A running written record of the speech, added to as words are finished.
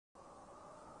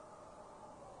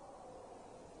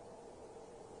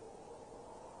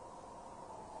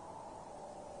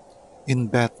In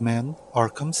Batman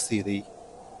Arkham City,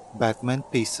 Batman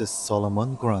faces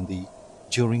Solomon Grundy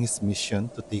during his mission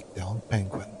to take down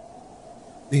Penguin.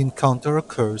 The encounter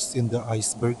occurs in the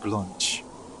Iceberg Launch,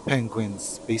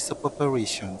 Penguin's base of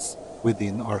operations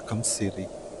within Arkham City.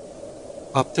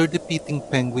 After defeating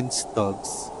Penguin's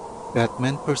thugs,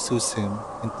 Batman pursues him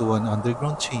into an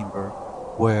underground chamber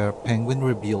where Penguin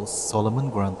reveals Solomon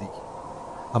Grundy,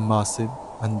 a massive,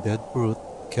 undead brute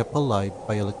kept alive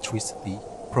by electricity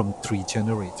from three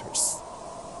generators.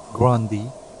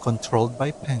 Grundy, controlled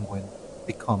by Penguin,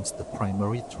 becomes the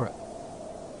primary threat.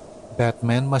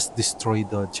 Batman must destroy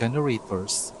the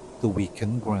generators to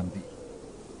weaken Grundy.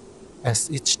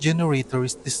 As each generator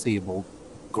is disabled,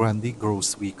 Grundy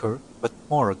grows weaker but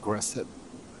more aggressive,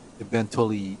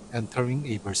 eventually entering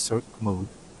a berserk mode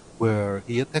where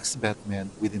he attacks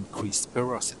Batman with increased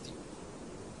ferocity.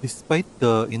 Despite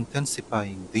the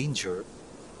intensifying danger,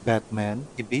 Batman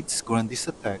evades Grundy's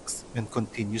attacks and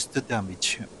continues to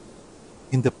damage him.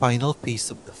 In the final phase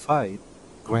of the fight,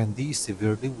 Grundy is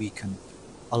severely weakened,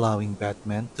 allowing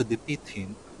Batman to defeat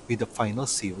him with a final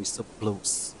series of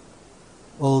blows.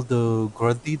 Although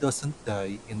Grundy doesn't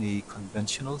die in a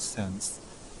conventional sense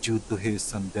due to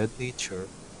his undead nature,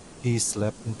 he is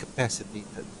left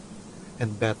incapacitated,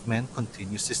 and Batman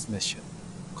continues his mission,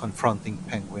 confronting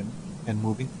Penguin and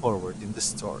moving forward in the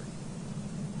story.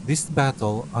 This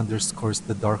battle underscores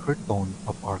the darker tone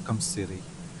of Arkham City,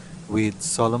 with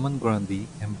Solomon Grundy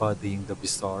embodying the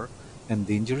bizarre and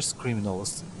dangerous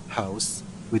criminals housed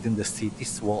within the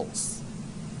city's walls.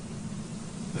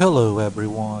 Hello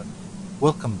everyone,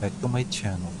 welcome back to my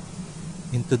channel.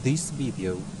 In today's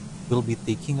video, we'll be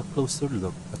taking a closer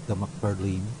look at the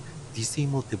McFarlane DC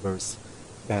Multiverse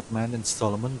Batman and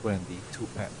Solomon Grundy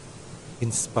 2-pack,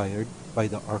 inspired by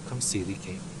the Arkham City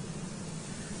game.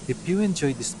 If you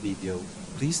enjoyed this video,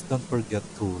 please don't forget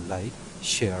to like,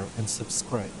 share, and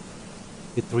subscribe.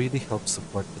 It really helps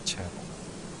support the channel.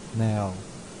 Now,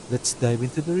 let's dive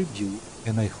into the review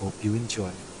and I hope you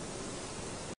enjoy.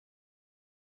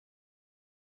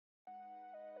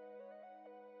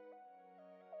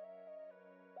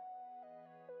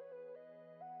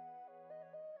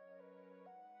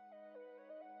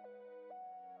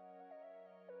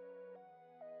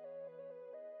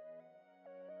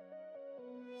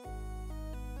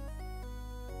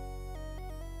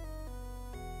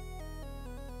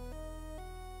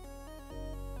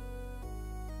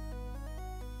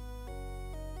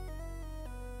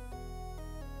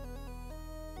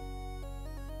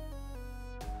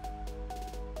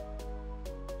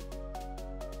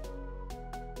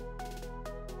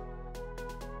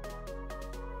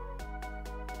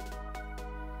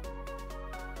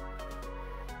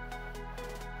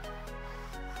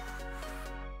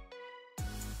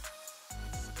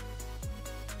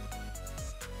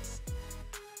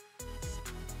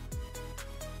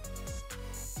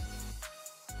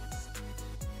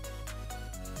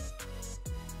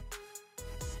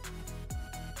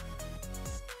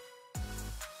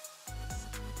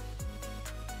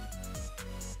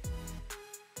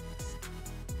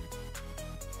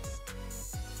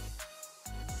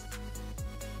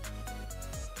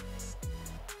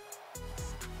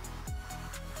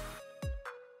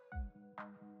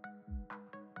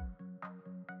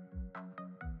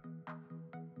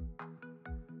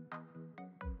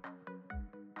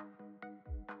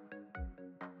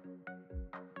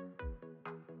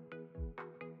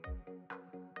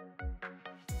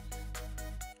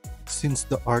 Since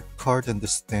the art card and the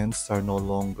stands are no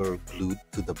longer glued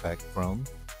to the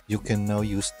background, you can now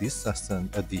use this as an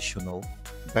additional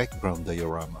background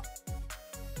diorama.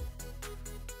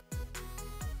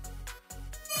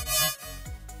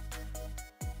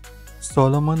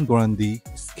 Solomon Grundy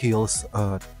scales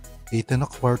at 8 and a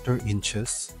quarter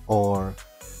inches or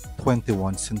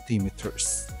 21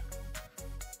 centimeters.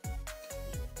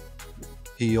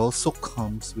 He also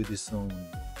comes with his own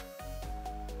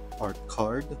art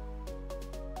card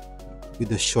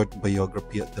with a short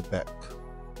biography at the back.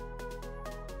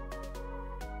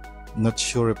 Not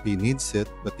sure if he needs it,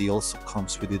 but he also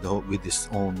comes with his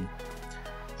own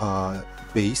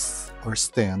base or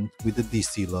stand with the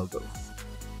DC logo.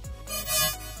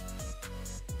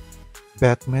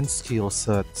 Batman scales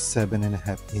at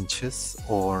 7.5 inches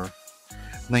or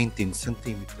 19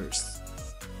 centimeters.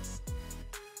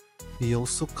 He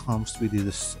also comes with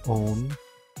his own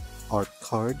art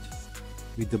card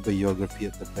with the biography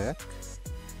at the back,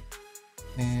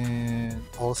 and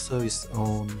also his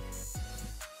own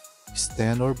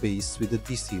stand or base with the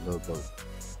DC logo.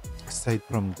 Aside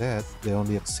from that, the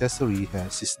only accessory he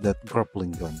has is that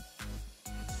grappling gun.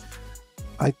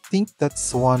 I think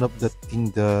that's one of the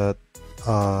things that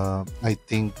I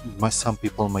think some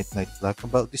people might not like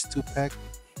about this two pack,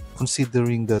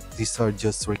 considering that these are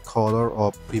just recolor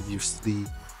of previously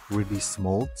released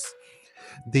molds.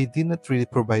 They did not really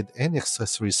provide any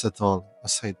accessories at all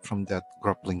aside from that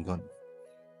grappling gun.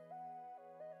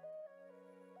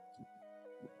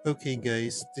 Okay,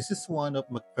 guys, this is one of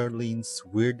McFarlane's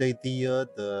weird idea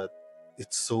that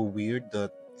it's so weird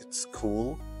that it's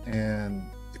cool,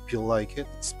 and if you like it,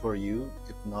 it's for you.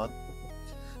 If not,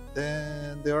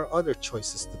 then there are other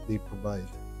choices that they provide.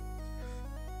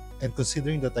 And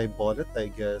considering that I bought it, I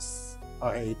guess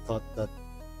I thought that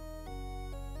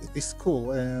it is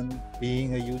cool. And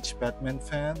being a huge Batman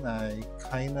fan, I'm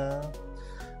kind of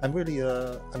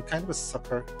a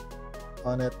sucker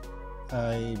on it.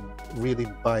 I really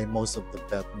buy most of the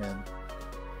Batman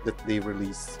that they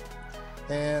release.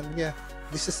 And yeah,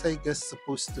 this is, I guess,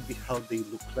 supposed to be how they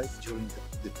look like during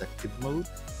the detective mode.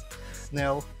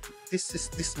 Now,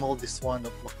 this mold is one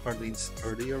of McFarlane's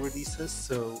earlier releases,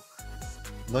 so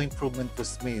no improvement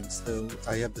was made. So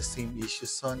I have the same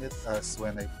issues on it as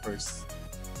when I first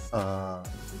uh,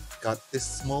 got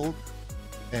this mold,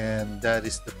 and that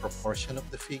is the proportion of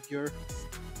the figure.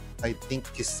 I think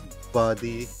his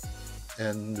body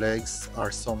and legs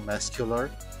are so muscular,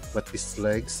 but his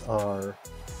legs are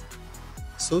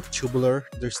so tubular.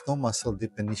 There's no muscle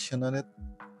definition on it.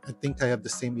 I think I have the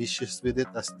same issues with it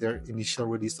as their initial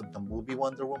release of the movie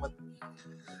Wonder Woman.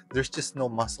 There's just no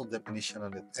muscle definition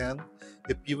on it. And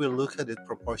if you will look at it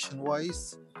proportion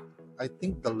wise, I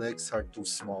think the legs are too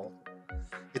small.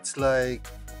 It's like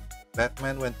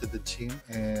Batman went to the gym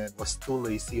and was too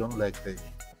lazy on leg day.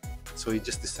 So he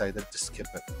just decided to skip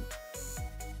it.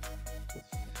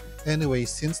 Anyway,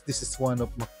 since this is one of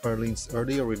McFarlane's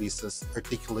earlier releases,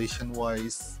 articulation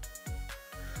wise,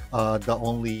 the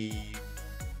only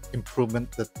improvement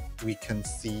that we can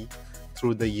see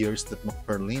through the years that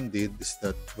McFarlane did is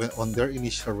that on their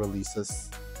initial releases,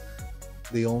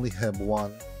 they only have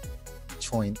one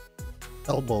joint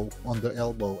elbow on the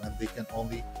elbow, and the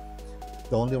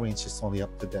only range is only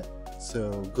up to that.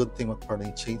 So good thing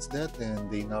McFarlane changed that,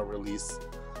 and they now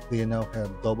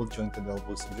have double jointed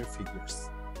elbows in their figures.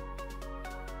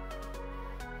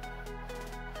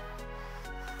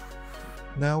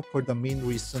 Now for the main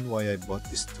reason why I bought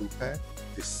this two pack,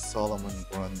 this Solomon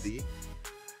Grundy.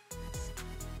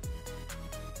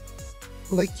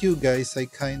 Like you guys, I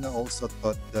kinda also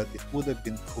thought that it would have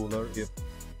been cooler if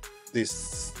this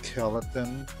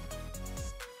skeleton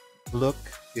look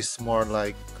is more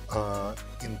like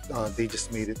they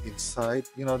just made it inside,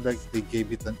 like they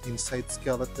gave it an inside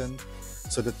skeleton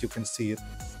so that you can see it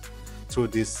through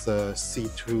this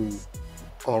see-through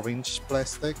orange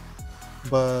plastic.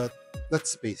 But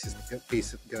let's face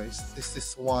it, guys, this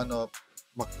is one of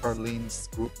McFarlane's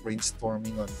group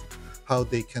brainstorming on how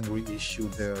they can reissue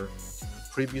their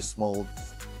previous mold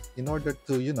in order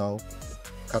to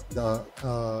cut the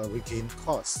regain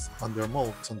costs on their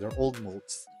molds, on their old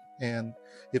molds. And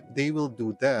if they will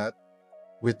do that,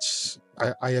 which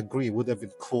I agree would have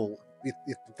been cool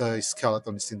if the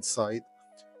skeleton is inside,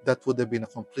 that would have been a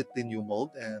completely new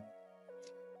mold, and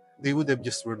they would have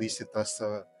just released it as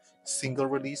a single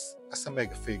release as a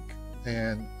mega fig,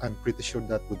 and I'm pretty sure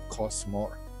that would cost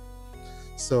more.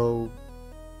 So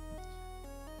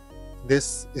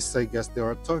this is, I guess, their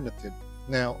alternative.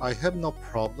 Now, I have no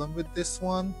problem with this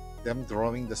one, them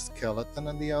drawing the skeleton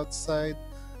on the outside,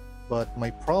 but my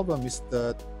problem is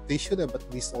that they should have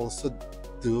at least also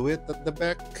do it at the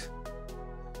back.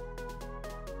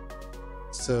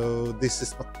 So this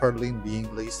is McFarlane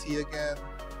being lazy again,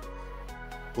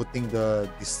 putting the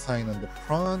design on the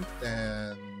front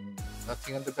and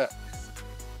nothing on the back.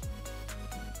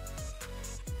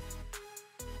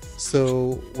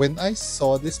 So when I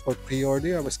saw this for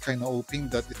pre-order, I was kind of hoping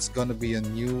that it's gonna be a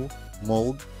new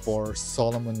mold for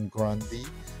Solomon Grundy,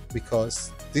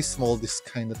 because this mold is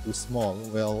kind of too small.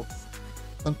 Well,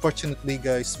 unfortunately,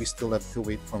 guys, we still have to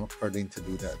wait for McFarlane to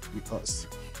do that, because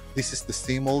this is the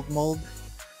same old mold.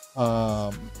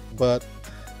 But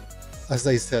as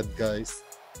I said, guys,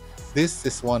 this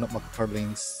is one of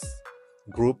McFarlane's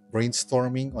group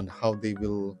brainstorming on how they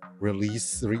will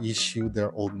reissue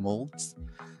their old molds.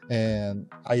 And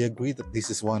I agree that this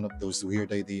is one of those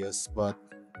weird ideas, but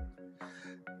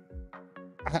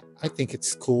I think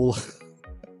it's cool.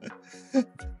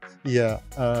 Yeah,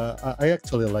 I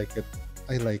actually like it.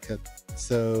 I like it.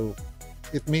 So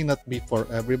it may not be for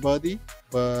everybody,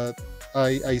 but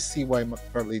I see why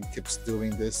McFarlane keeps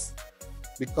doing this,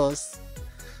 because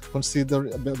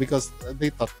because they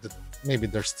thought that maybe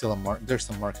there's still there's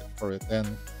a market for it.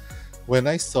 And when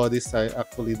I saw this, I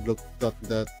actually looked at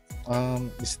that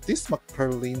Is this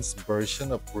McFarlane's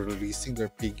version of releasing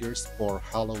their figures for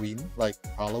Halloween, like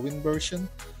Halloween version?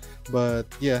 But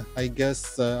yeah, I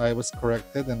guess I was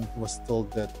corrected and was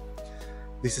told that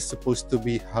this is supposed to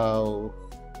be how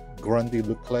Grundy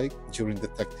looked like during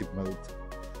detective mode.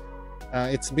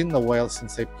 It's been a while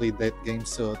since I played that game,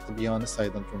 so to be honest, I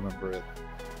don't remember it.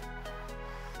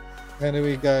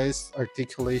 Anyway, guys,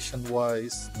 articulation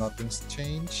wise, nothing's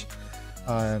changed.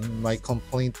 My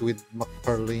complaint with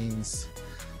McFarlane's,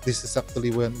 this is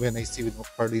actually when I see with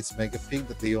McFarlane's Mega Pig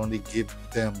that they only give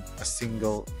them a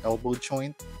single elbow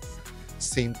joint.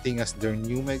 Same thing as their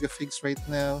new Mega Figs right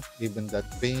now. Even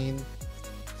that Bane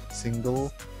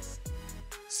single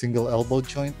single elbow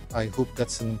joint. I hope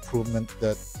that's an improvement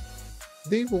that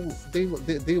they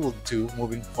will do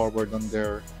moving forward on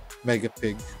their Mega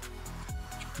Pig,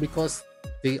 because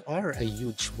they are a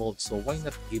huge mold, so why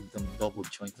not give them double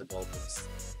jointed elbows?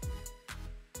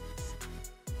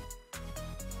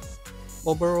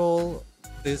 Overall,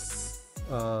 this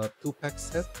two-pack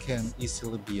set can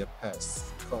easily be a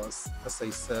pass because, as I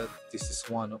said, this is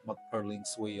one of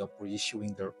McFarlane's way of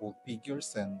reissuing their old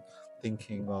figures and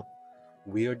thinking of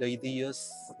weird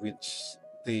ideas which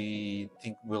they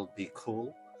think will be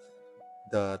cool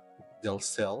that they'll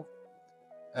sell.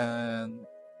 And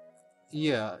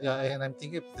yeah, and I'm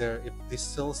thinking if this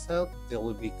sells out, they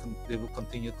will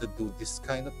continue to do this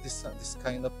kind of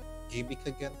gimmick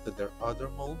again to their other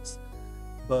molds.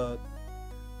 But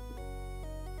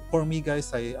for me,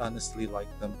 guys, I honestly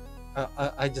like them.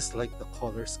 I just like the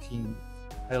color scheme.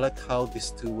 I like how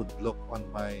these two would look on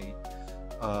my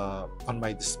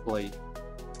display.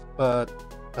 But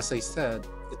as I said,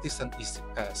 it is an easy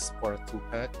pass for a two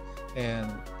pack, and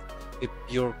if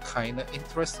you're kind of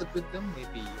interested with them,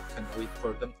 maybe you can wait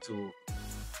for them to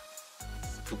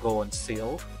go on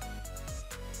sale.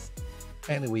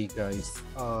 Anyway, guys,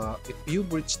 if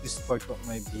you've reached this part of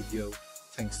my video,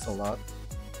 thanks a lot.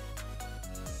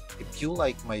 If you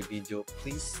like my video,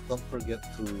 please don't forget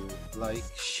to like,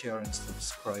 share, and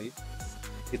subscribe.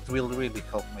 It will really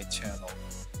help my channel.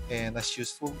 And as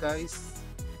usual, guys,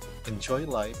 enjoy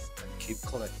life and keep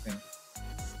collecting.